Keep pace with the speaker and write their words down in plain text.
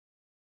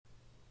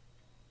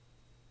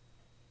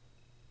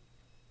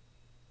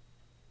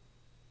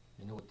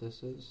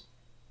this is?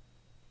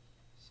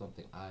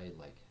 Something I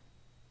like.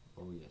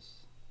 Oh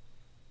yes,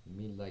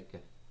 me like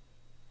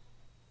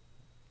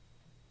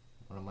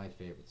one of my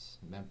favorites,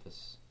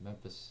 Memphis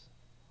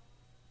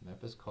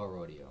Car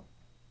Audio.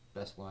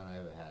 Best line I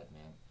ever had,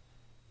 man.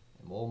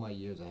 In all my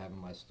years I have in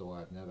my store,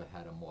 I've never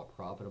had a more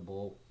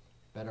profitable,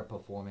 better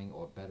performing,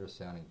 or better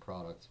sounding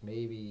product.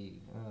 Maybe,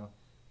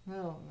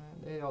 no,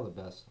 they are the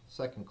best.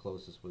 Second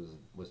closest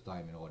was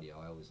Diamond Audio.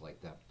 I always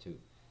liked that too.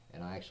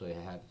 And I actually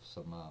have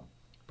some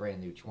brand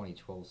new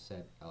 2012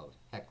 set of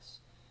Hex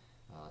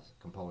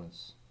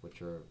components,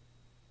 which are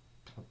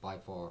by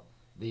far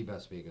the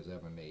best speakers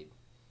ever made.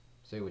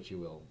 Say what you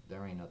will,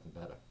 there ain't nothing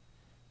better.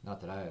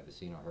 Not that I ever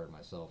seen or heard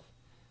myself.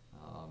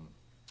 Um,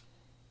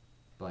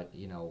 but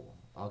you know,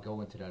 I'll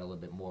go into that a little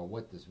bit more.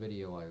 What this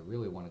video I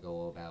really want to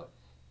go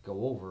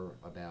over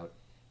about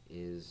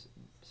is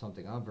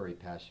something I'm very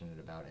passionate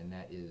about, and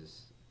that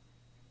is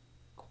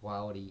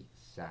quality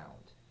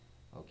sound.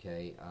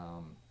 Okay,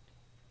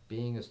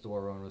 being a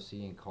store owner,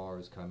 seeing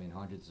cars come in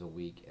hundreds a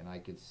week, and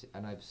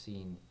I've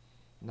seen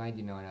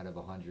 99 out of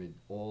 100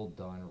 all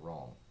done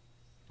wrong.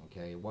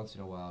 Okay, once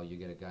in a while you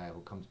get a guy who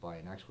comes by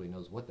and actually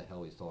knows what the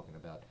hell he's talking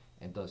about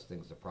and does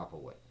things the proper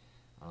way.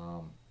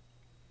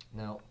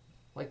 Now,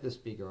 like this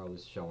speaker I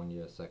was showing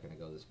you a second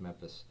ago, this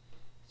Memphis,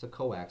 it's a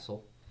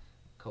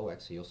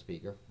coaxial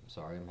speaker. I'm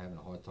sorry, I'm having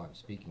a hard time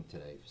speaking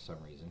today for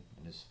some reason,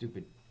 and this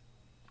stupid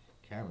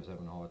camera's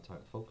having a hard time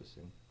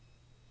focusing.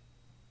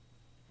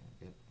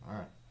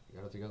 Alright, you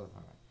got it together?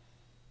 Alright.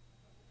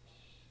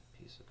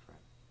 Piece of crap.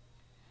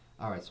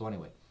 Alright, so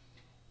anyway,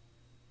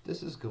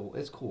 this is cool.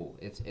 It's cool.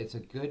 It's a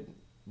good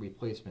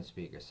replacement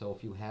speaker. So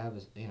if you have,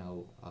 you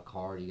know, a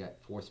car, you got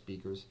 4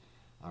 speakers.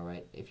 All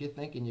right. If you're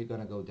thinking you're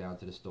gonna go down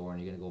to the store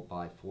and you're gonna go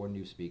buy 4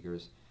 new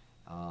speakers,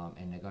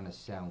 and they're gonna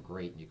sound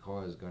great, and your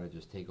car is gonna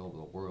just take over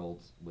the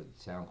world with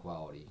sound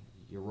quality,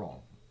 you're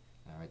wrong.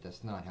 All right.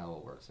 That's not how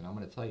it works. And I'm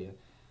gonna tell you,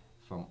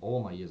 from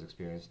all my years'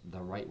 experience,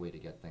 the right way to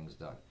get things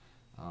done.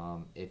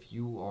 If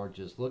you are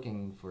just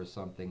looking for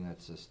something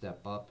that's a step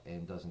up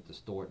and doesn't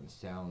distort and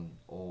sound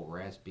all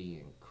raspy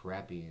and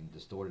crappy and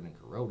distorted and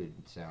corroded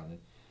sounding,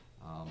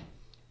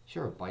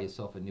 sure, buy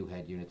yourself a new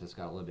head unit that's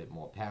got a little bit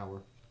more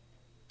power.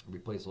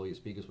 Replace all your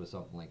speakers with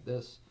something like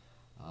this.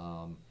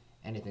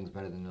 Anything's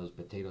better than those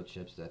potato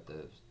chips that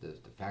the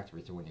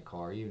factory threw in your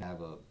car. You even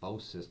have a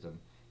Bose system,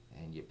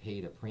 and you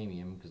paid a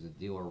premium because the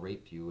dealer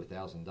raped you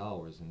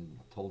 $1,000 and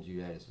told you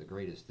that it's the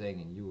greatest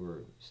thing, and you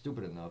were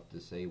stupid enough to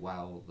say,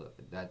 wow,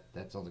 that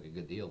sounds like a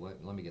good deal,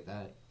 let me get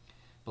that.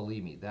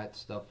 Believe me, that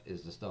stuff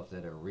is the stuff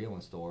that a real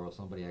installer or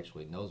somebody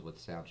actually knows what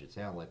the sound should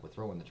sound like would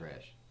throw in the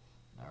trash.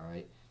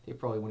 Alright? They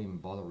probably wouldn't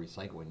even bother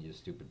recycling your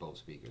stupid Bose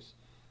speakers.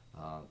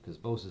 Because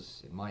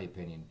Bose, in my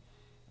opinion,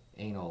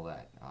 ain't all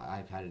that.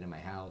 I've had it in my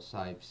house,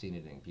 I've seen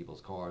it in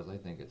people's cars, I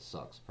think it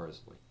sucks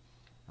personally.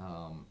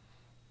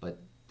 But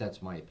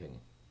that's my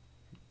opinion.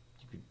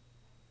 You could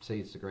say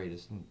it's the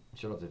greatest and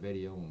shut off the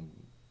video and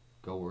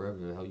go wherever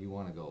the hell you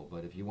want to go,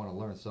 but if you want to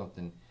learn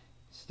something,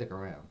 stick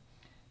around.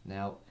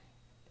 Now,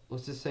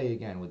 let's just say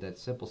again, with that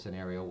simple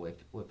scenario,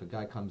 if a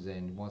guy comes in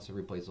and wants to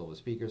replace all the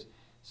speakers,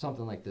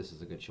 something like this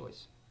is a good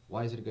choice.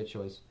 Why is it a good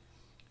choice?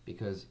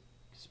 Because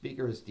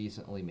speaker is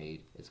decently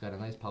made, it's got a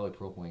nice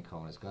polypropylene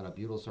cone, it's got a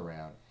beautiful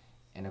surround,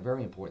 and a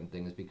very important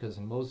thing is because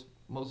in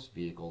most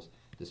vehicles,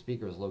 the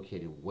speaker is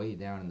located way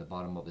down in the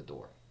bottom of the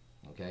door.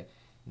 Okay,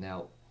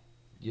 now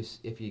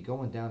if you're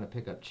going down to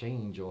pick up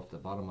change off the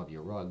bottom of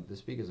your rug, the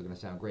speakers are going to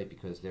sound great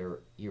because they're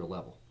ear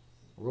level.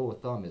 Rule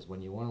of thumb is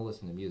when you want to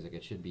listen to music,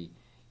 it should be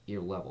ear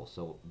level.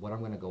 So what I'm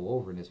going to go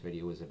over in this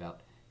video is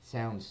about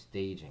sound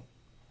staging.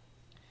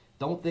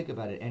 Don't think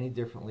about it any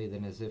differently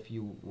than as if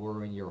you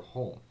were in your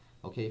home.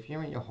 Okay, if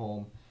you're in your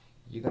home,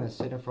 you're going to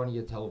sit in front of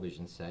your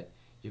television set,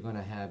 you're going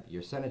to have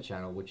your center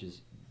channel, which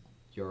is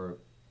your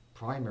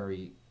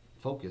primary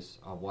focus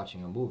of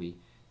watching a movie,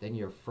 then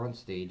your front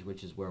stage,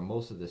 which is where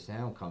most of the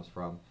sound comes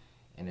from,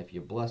 and if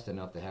you're blessed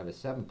enough to have a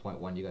 7.1,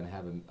 you're going to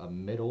have a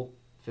middle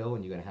fill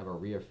and you're going to have a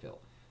rear fill.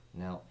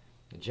 Now,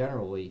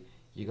 generally,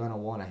 you're going to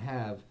want to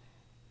have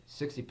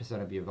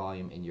 60% of your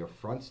volume in your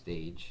front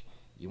stage,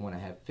 you want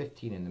to have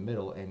 15 in the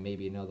middle, and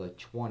maybe another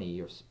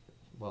 20, or,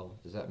 well,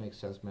 does that make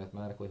sense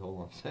mathematically? Hold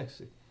on,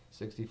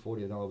 60,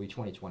 40, that'll be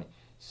 20, 20.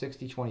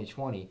 60, 20,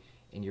 20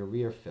 in your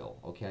rear fill,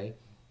 okay?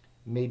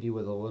 Maybe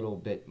with a little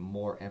bit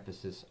more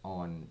emphasis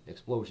on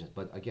explosions,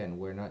 but again,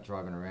 we're not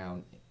driving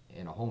around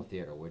in a home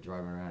theater, we're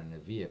driving around in a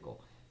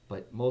vehicle.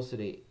 But most of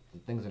the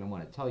things that I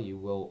want to tell you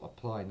will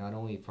apply not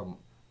only from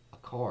a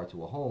car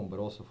to a home, but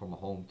also from a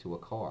home to a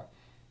car.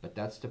 But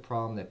that's the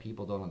problem that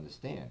people don't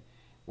understand.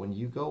 When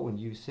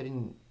you sit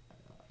in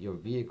your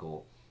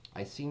vehicle,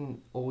 I've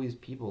seen always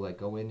people that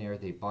go in there,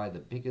 they buy the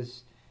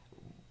biggest,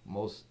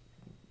 most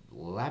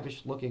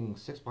lavish looking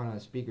 6.9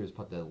 speakers,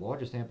 put the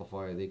largest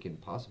amplifier they can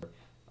possibly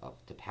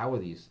to power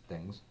these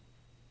things,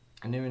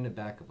 and they're in the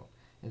back of them,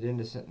 and then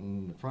they're sitting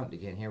in the front, they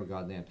can't hear a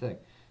goddamn thing.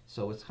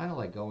 So it's kind of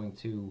like going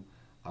to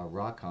a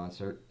rock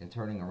concert and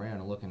turning around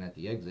and looking at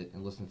the exit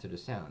and listening to the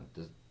sound.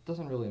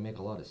 Doesn't really make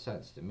a lot of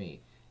sense to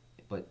me,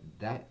 but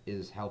that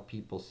is how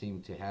people seem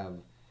to have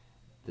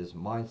this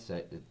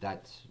mindset that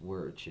that's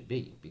where it should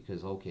be,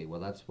 because okay, well,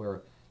 that's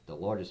where the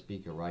largest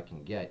speaker I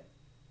can get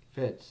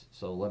fits,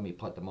 so let me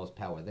put the most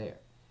power there.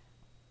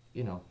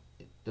 You know,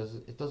 it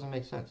doesn't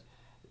make sense.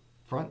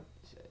 Front,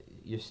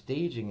 your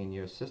staging in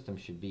your system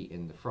should be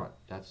in the front.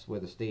 That's where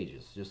the stage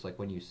is. Just like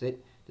when you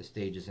sit, the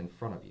stage is in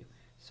front of you.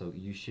 So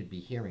you should be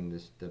hearing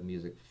the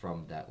music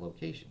from that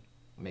location.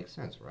 Makes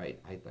sense, right?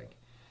 I think.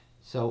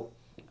 So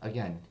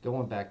again,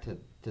 going back to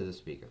the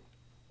speaker.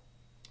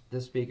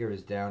 This speaker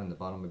is down in the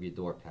bottom of your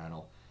door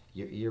panel.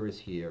 Your ear is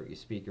here. Your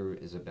speaker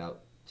is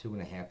about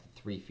 2.5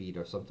 to 3 feet,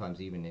 or sometimes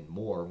even in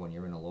more when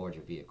you're in a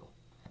larger vehicle.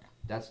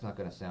 That's not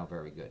going to sound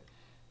very good.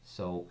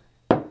 So,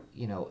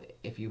 you know,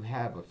 if you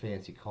have a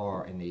fancy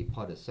car and they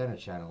put a center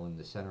channel in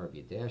the center of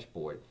your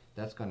dashboard,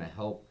 that's going to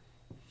help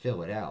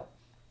fill it out.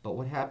 But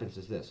what happens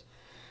is this.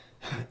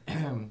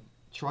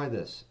 Try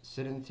this.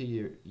 Sit into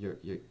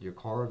your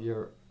car of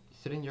your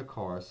sit in your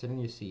car, sit in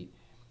your seat,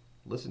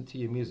 listen to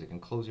your music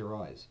and close your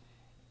eyes.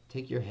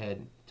 Take your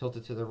head, tilt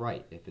it to the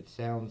right. If it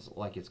sounds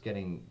like it's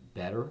getting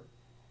better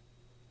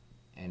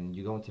and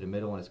you go into the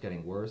middle and it's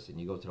getting worse, and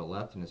you go to the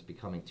left and it's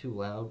becoming too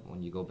loud,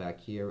 when you go back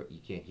here you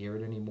can't hear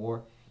it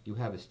anymore, you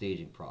have a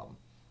staging problem.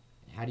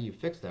 How do you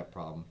fix that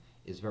problem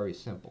is very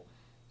simple.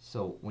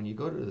 So when you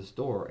go to the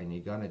store and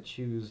you're going to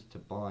choose to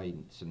buy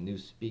some new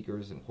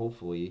speakers, and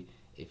hopefully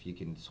if you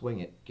can swing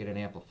it, get an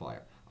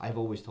amplifier. I've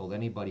always told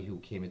anybody who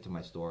came into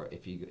my store,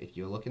 if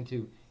you're looking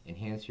to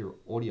enhance your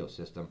audio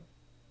system,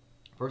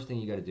 first thing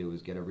you got to do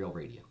is get a real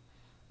radio.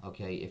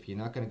 Okay, if you're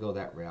not going to go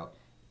that route,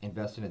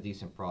 invest in a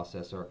decent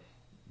processor.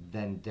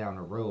 Then down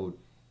the road,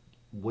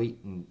 wait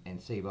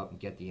and save up and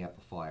get the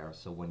amplifier,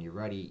 so when you're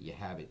ready, you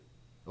have it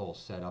all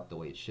set up the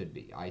way it should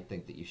be. I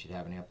think that you should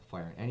have an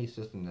amplifier in any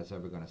system that's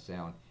ever going to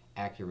sound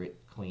accurate,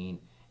 clean,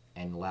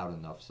 and loud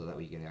enough so that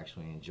we can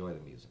actually enjoy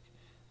the music.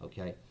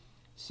 Okay,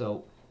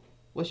 so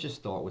let's just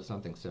start with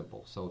something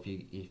simple. So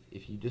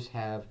if you just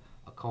have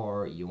a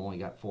car, you only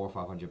got $400 or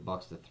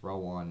 $500 to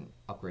throw on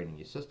upgrading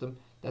your system,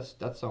 that's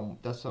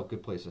a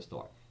good place to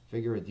start.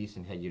 Figure a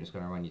decent head unit's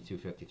going to run you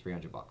 $250,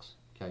 $300.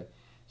 Okay,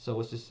 so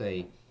let's just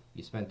say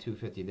you spend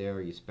 $250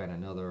 there, you spend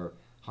another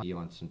 $100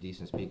 on some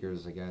decent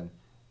speakers, again,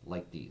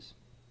 like these.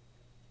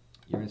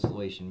 Your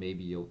installation,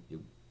 maybe you'll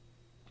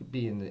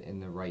be in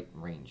the right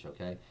range.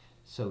 Okay,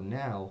 so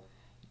now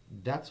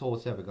that's all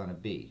it's ever going to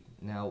be.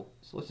 Now,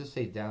 so let's just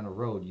say down the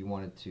road you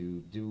wanted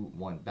to do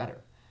one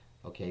better.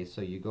 Okay, so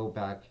you go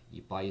back,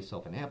 you buy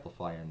yourself an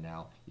amplifier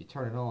now, you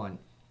turn it on,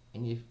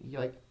 and you're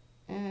like,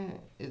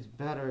 it's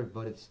better,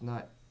 but it's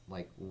not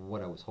like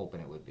what I was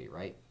hoping it would be,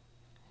 right?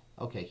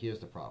 Okay, here's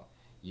the problem.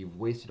 You've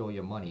wasted all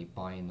your money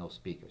buying those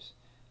speakers,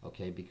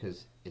 okay,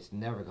 because it's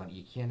never going to,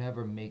 you can't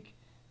ever make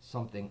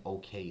something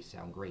okay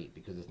sound great,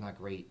 because it's not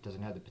great,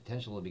 doesn't have the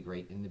potential to be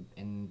great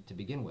to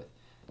begin with.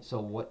 So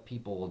what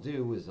people will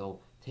do is they'll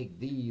take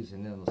these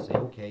and then they'll say,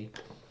 okay,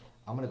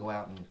 I'm going to go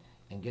out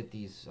and get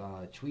these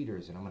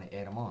tweeters and I'm going to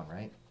add them on,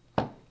 right?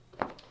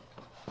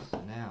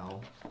 So now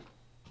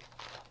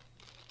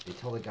they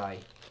tell the guy,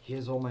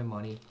 here's all my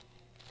money.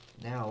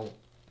 Now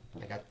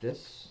I got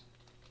this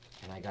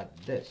and I got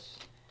this.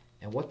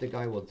 And what the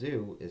guy will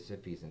do is,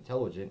 if he's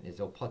intelligent, is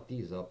he'll put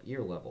these up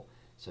ear level.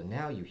 So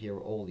now you hear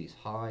all these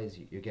highs,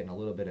 you're getting a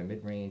little bit of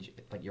mid-range,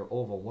 but you're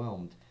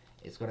overwhelmed.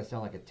 It's going to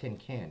sound like a tin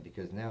can,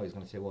 because now he's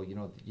going to say, well, you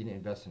know, you didn't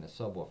invest in a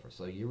subwoofer,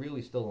 so you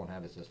really still don't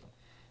have a system.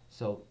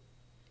 So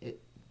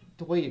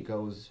the way it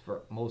goes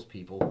for most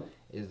people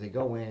is they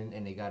go in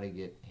and they got to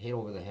get hit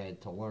over the head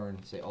to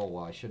learn, say, oh,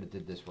 well, I should have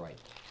did this right.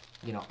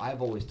 You know,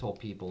 I've always told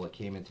people that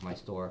came into my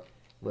store,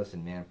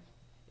 listen, man,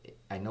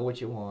 I know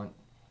what you want.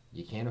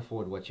 You can't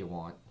afford what you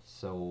want,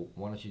 so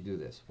why don't you do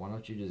this? Why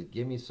don't you just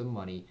give me some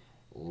money,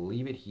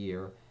 leave it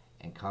here,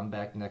 and come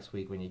back next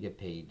week when you get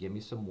paid. Give me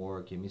some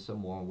more, give me some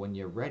more. When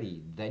you're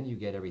ready, then you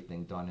get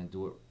everything done and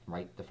do it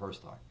right the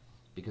first time.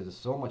 Because it's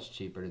so much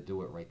cheaper to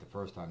do it right the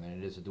first time than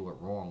it is to do it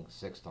wrong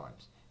 6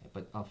 times.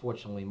 But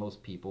unfortunately,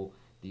 most people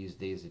these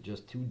days are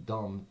just too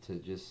dumb to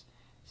just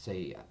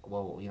say,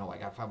 well, you know, I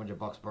got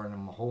 $500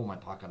 burning a hole in my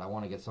pocket, I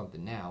want to get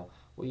something now.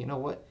 Well, you know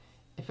what?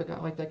 If a guy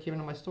like that came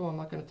into my store, I'm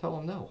not going to tell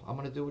him no. I'm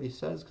going to do what he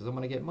says because I'm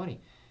going to get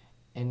money.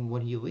 And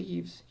when he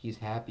leaves, he's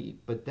happy,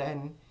 but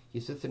then he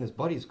sits in his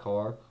buddy's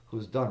car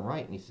who's done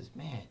right, and he says,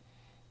 man,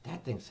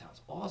 that thing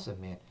sounds awesome,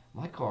 man.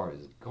 My car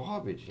is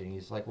garbage. And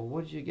he's like, well,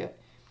 what did you get?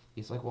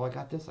 He's like, well, I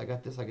got this, I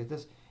got this, I got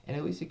this. And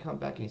at least he come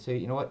back and he say,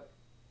 you know what?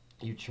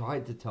 You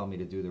tried to tell me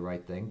to do the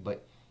right thing,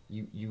 but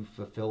you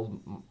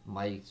fulfilled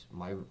my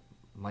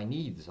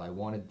needs. I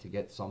wanted to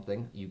get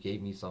something. You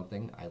gave me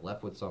something. I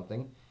left with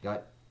something.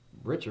 Got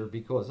richer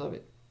because of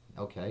it.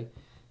 Okay,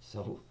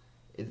 so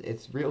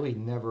it's really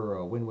never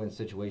a win-win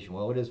situation.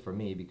 Well, it is for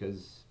me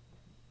because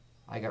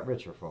I got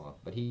richer from him,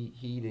 but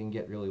he didn't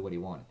get really what he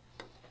wanted.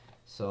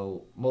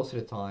 So most of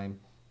the time,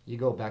 you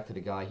go back to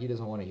the guy. He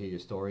doesn't want to hear your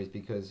stories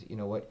because, you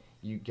know what,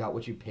 you got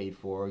what you paid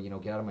for. You know,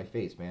 get out of my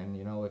face, man.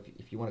 You know,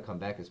 if you want to come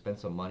back and spend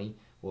some money,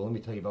 well, let me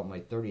tell you about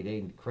my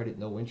 30-day credit,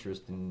 no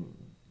interest, and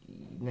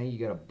now you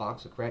got a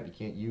box of crap you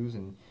can't use,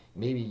 and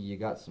maybe you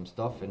got some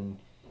stuff and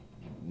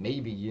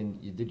maybe you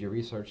did your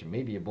research and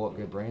maybe you bought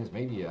good brands,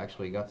 maybe you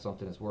actually got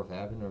something that's worth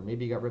having, or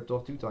maybe you got ripped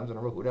off 2 times in a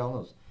row, who the hell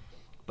knows.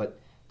 But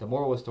the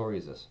moral of the story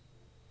is this.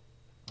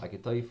 I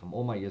can tell you from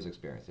all my years of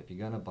experience, if you're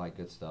going to buy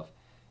good stuff,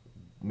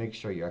 make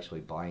sure you're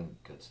actually buying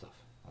good stuff,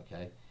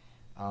 okay?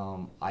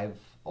 I've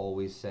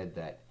always said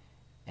that,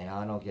 and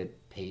I don't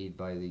get paid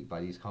by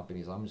these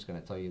companies. I'm just going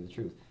to tell you the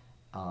truth.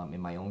 In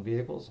my own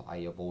vehicles,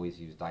 I have always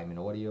used Diamond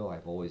Audio.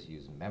 I've always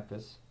used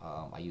Memphis.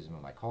 I use them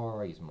in my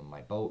car. I use them on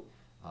my boat.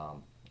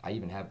 I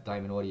even have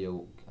Diamond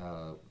Audio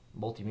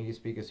multimedia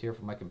speakers here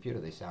for my computer.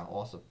 They sound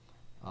awesome.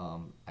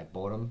 I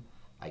bought them.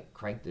 I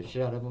crank the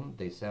shit out of them.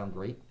 They sound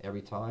great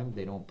every time.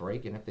 They don't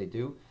break, and if they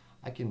do,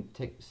 I can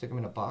stick them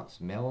in a box,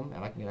 mail them,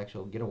 and I can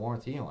actually get a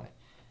warranty on it.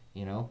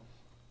 You know,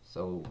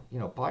 so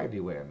buyer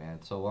beware,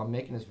 man. So I'm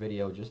making this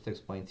video just to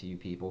explain to you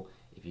people,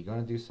 if you're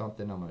gonna do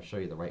something, I'm gonna show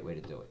you the right way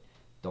to do it.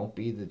 Don't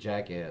be the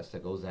jackass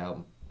that goes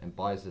out and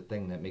buys the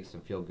thing that makes them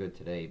feel good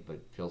today,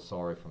 but feels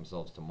sorry for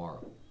themselves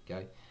tomorrow.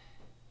 Okay,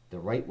 the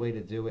right way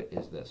to do it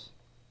is this.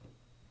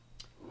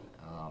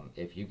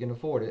 If you can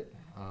afford it,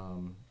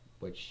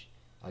 which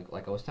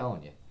like I was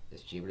telling you,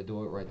 it's cheaper to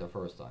do it right the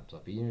first time.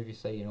 So even if you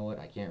say, you know what,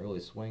 I can't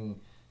really swing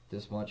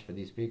this much for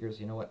these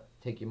speakers, you know what,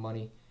 take your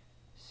money,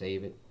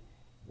 save it,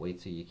 wait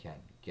till you can.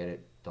 Get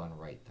it done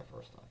right the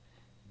first time.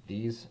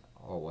 These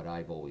are what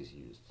I've always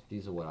used.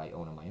 These are what I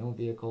own in my own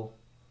vehicle.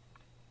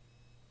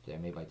 They're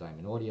made by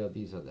Diamond Audio.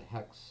 These are the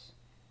Hex.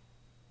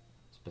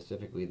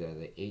 Specifically, they're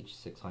the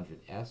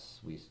H600S.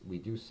 We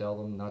do sell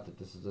them. Not that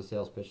this is a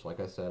sales pitch. Like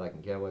I said, I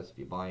can care less if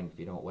you buy them, if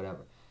you don't,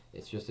 whatever.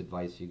 It's just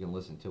advice. You can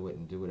listen to it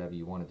and do whatever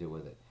you want to do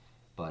with it.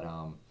 But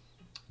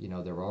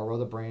there are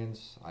other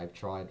brands. I've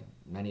tried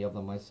many of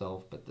them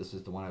myself, but this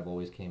is the one I've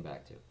always came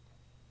back to.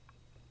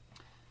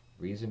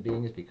 Reason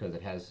being is because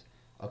it has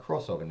a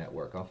crossover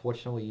network.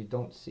 Unfortunately, you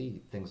don't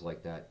see things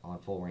like that on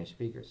full range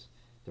speakers.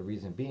 The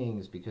reason being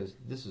is because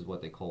this is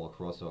what they call a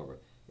crossover.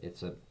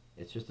 It's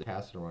just a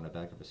capacitor on the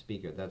back of a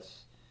speaker.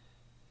 That's,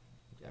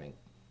 I mean,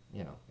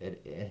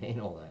 it ain't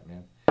all that,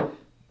 man.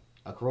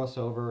 A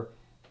crossover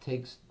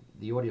takes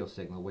the audio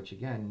signal, which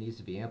again needs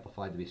to be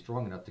amplified to be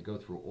strong enough to go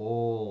through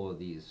all of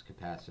these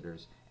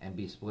capacitors and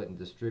be split and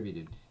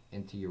distributed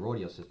into your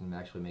audio system and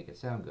actually make it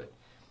sound good.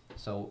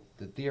 So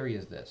the theory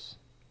is this.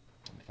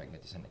 If I can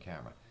get this in the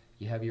camera.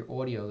 You have your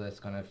audio that's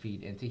going to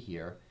feed into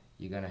here.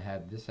 You're going to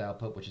have this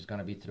output, which is going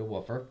to be to the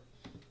woofer.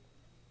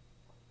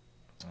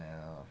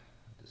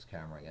 This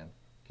camera again.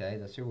 Okay,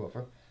 that's your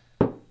woofer.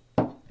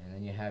 And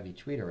then you have your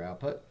tweeter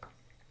output,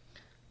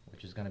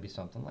 which is going to be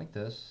something like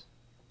this.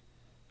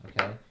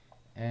 Okay,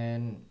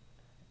 and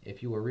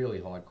if you were really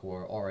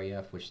hardcore,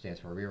 RAF, which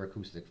stands for rear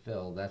acoustic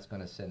fill, that's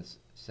going to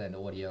send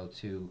audio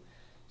to,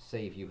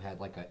 say, if you had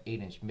like an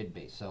 8-inch mid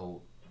bass.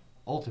 So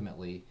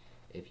ultimately,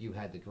 if you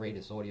had the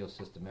greatest audio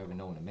system ever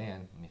known to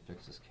man, let me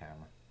fix this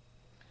camera.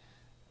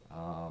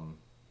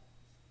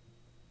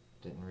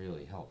 Didn't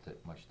really help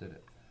that much, did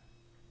it?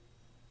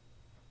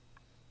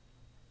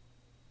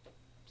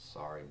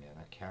 Sorry, man,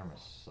 that camera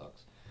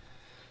sucks.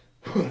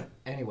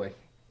 Anyway,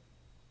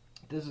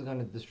 this is going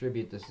to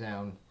distribute the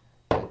sound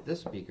that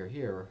this speaker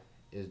here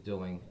is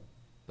doing,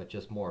 but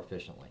just more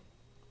efficiently.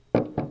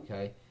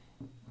 Okay,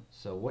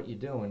 so what you're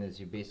doing is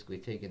you're basically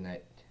taking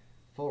that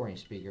full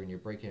range speaker and you're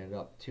breaking it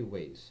up 2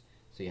 ways.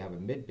 So you have a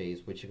mid bass,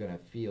 which you're going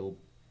to feel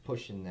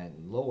pushing that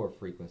lower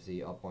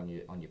frequency up on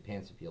your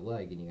pants of your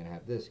leg, and you're going to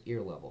have this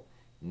ear level.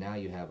 Now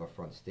you have a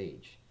front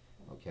stage,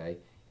 okay?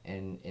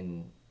 And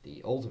in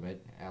the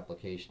ultimate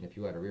application, if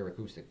you had a rear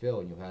acoustic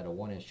fill and you had a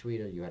 1-inch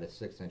tweeter, you had a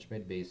 6-inch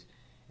mid bass,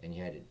 and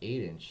you had an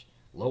 8-inch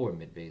lower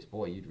mid bass,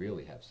 boy, you'd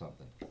really have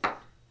something.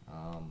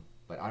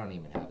 But I don't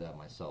even have that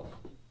myself.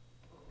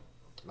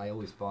 I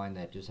always find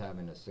that just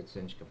having a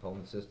 6-inch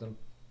component system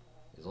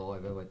is all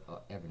I've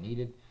ever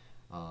needed.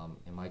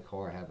 In my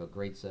car, I have a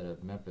great set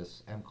of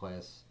Memphis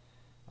M-Class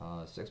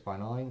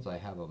 6x9s. I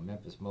have a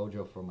Memphis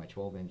Mojo for my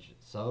 12-inch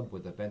sub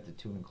with a vented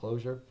tune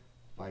enclosure,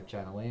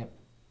 5-channel amp,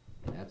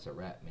 and that's a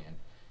wrap, man.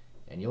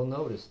 And you'll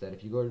notice that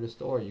if you go to the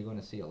store, you're going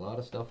to see a lot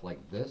of stuff like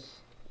this.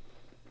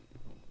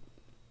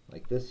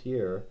 Like this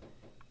here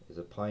is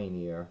a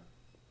Pioneer,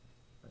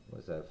 what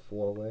is that,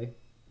 4-way?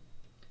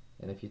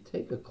 And if you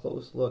take a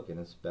close look and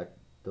inspect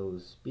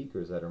those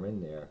speakers that are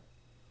in there,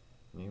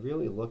 I mean,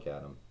 really look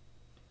at them.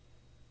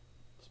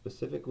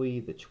 Specifically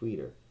the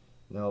tweeter.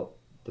 Now,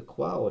 the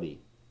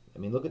quality, I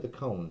mean, look at the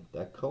cone.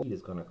 That cone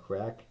is going to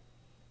crack.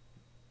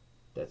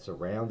 That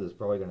surround is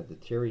probably going to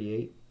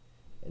deteriorate.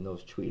 And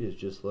those tweeters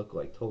just look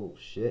like total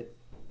shit.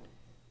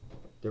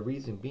 The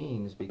reason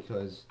being is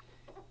because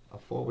a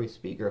 4-way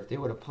speaker, if they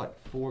would have put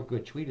 4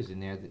 good tweeters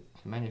in there, the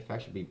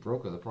manufacturer would be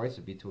broke or the price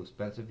would be too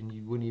expensive and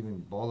you wouldn't even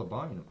bother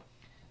buying them.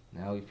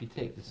 Now, if you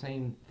take the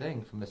same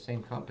thing from the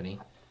same company,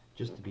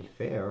 just to be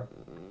fair,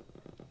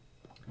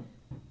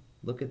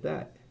 look at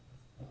that.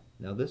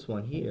 Now this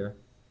one here,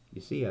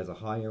 you see, has a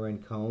higher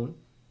end cone.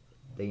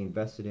 They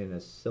invested in a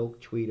silk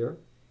tweeter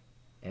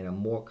and a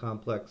more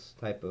complex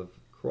type of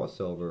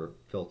crossover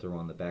filter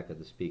on the back of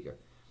the speaker.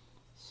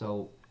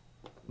 So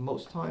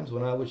most times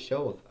when I would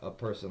show a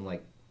person,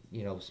 like,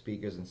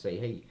 speakers and say,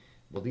 hey,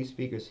 well, these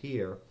speakers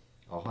here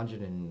are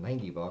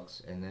 190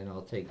 bucks, and then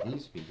I'll take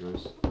these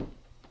speakers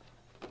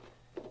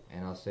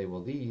and I'll say,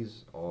 well,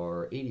 these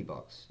are 80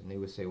 bucks. And they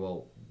would say,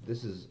 well,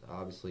 this is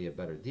obviously a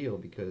better deal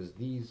because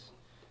these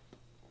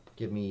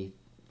give me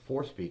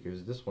 4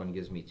 speakers. This one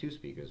gives me 2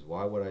 speakers.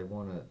 Why would I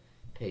want to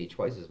pay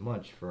twice as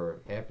much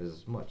for half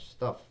as much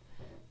stuff?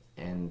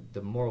 And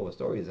the moral of the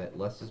story is that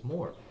less is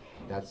more.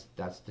 That's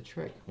the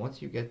trick. Once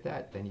you get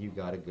that, then you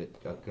got a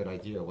good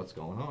idea of what's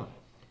going on.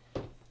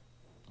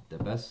 The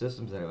best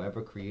systems that are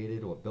ever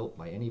created or built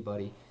by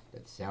anybody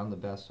that sound the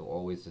best are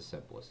always the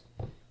simplest.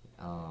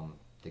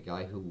 The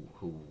guy who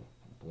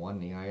won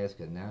the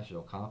IASCA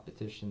national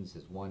competitions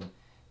is one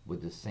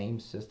with the same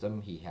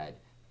system. He had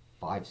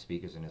 5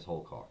 speakers in his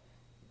whole car.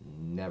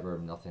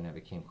 Nothing ever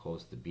came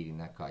close to beating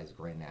that guy's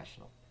Grand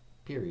National.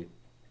 Period.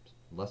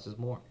 Less is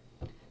more.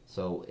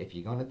 So if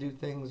you're gonna do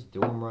things, do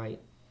them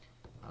right.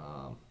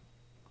 I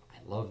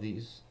love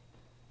these.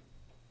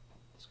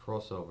 This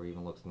crossover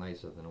even looks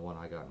nicer than the one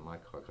I got in my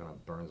car. It kind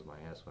of burns my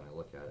ass when I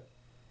look at it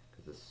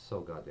because it's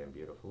so goddamn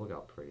beautiful. Look how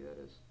pretty that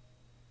is.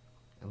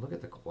 And look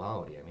at the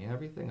quality. I mean,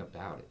 everything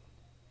about it.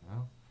 You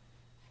know?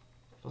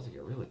 Feels like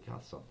it really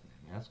got something.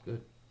 I mean, that's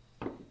good.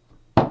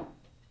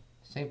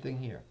 Same thing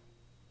here.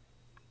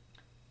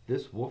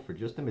 This woofer,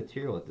 just the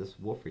material that this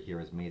woofer here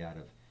is made out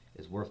of,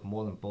 is worth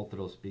more than both of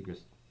those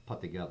speakers put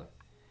together.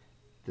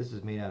 This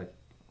is made out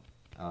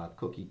of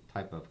cookie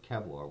type of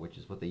Kevlar, which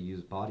is what they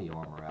use body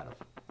armor out of.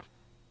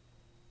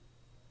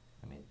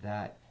 I mean,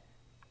 that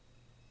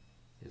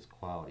is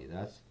quality.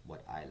 That's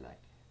what I like.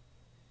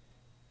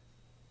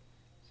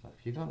 So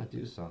if you're gonna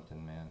do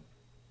something, man,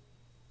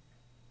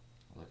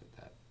 look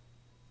at that.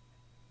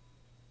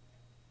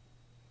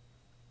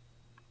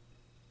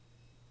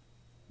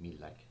 Me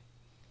like.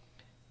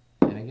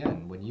 And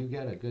again, when you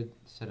get a good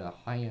set of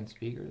high-end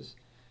speakers,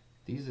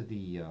 these are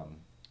the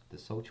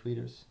SO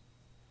tweeters.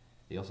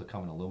 They also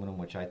come in aluminum,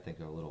 which I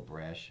think are a little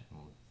brash and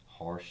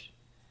harsh.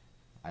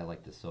 I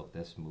like the silk;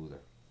 they're smoother,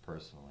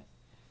 personally.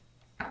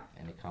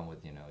 And they come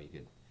with, you know, you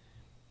could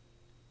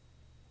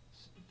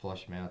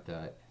flush mount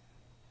that,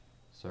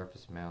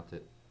 surface mount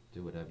it,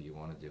 do whatever you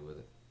want to do with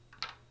it.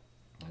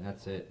 And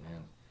that's it,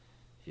 man.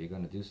 If you're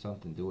going to do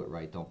something, do it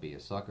right. Don't be a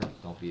sucker.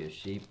 Don't be a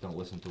sheep. Don't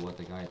listen to what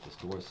the guy at the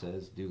store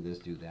says. Do this,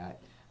 do that.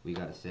 We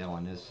got a sale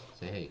on this.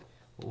 Say, hey,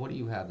 well, what do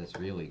you have that's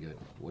really good?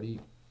 What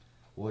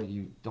do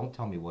you, don't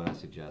tell me what I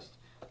suggest.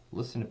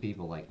 Listen to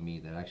people like me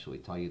that actually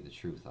tell you the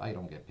truth. I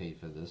don't get paid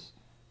for this.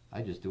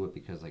 I just do it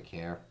because I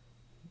care.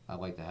 I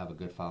like to have a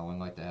good following.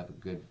 I like to have a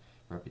good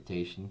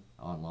reputation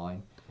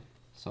online.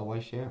 So I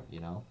share,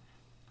 you know.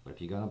 But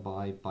if you're going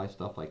to buy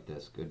stuff like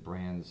this, good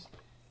brands,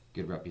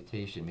 good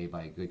reputation made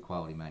by a good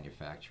quality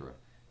manufacturer.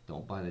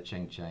 Don't buy the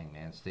Cheng Cheng,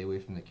 man. Stay away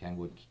from the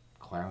Kenwood,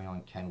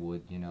 Clarion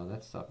Kenwood. You know,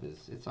 that stuff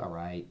it's all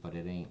right, but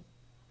it ain't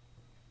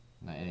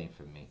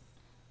for me.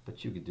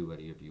 But you could do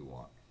whatever you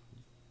want.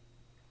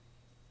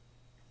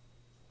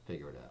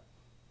 Figure it out.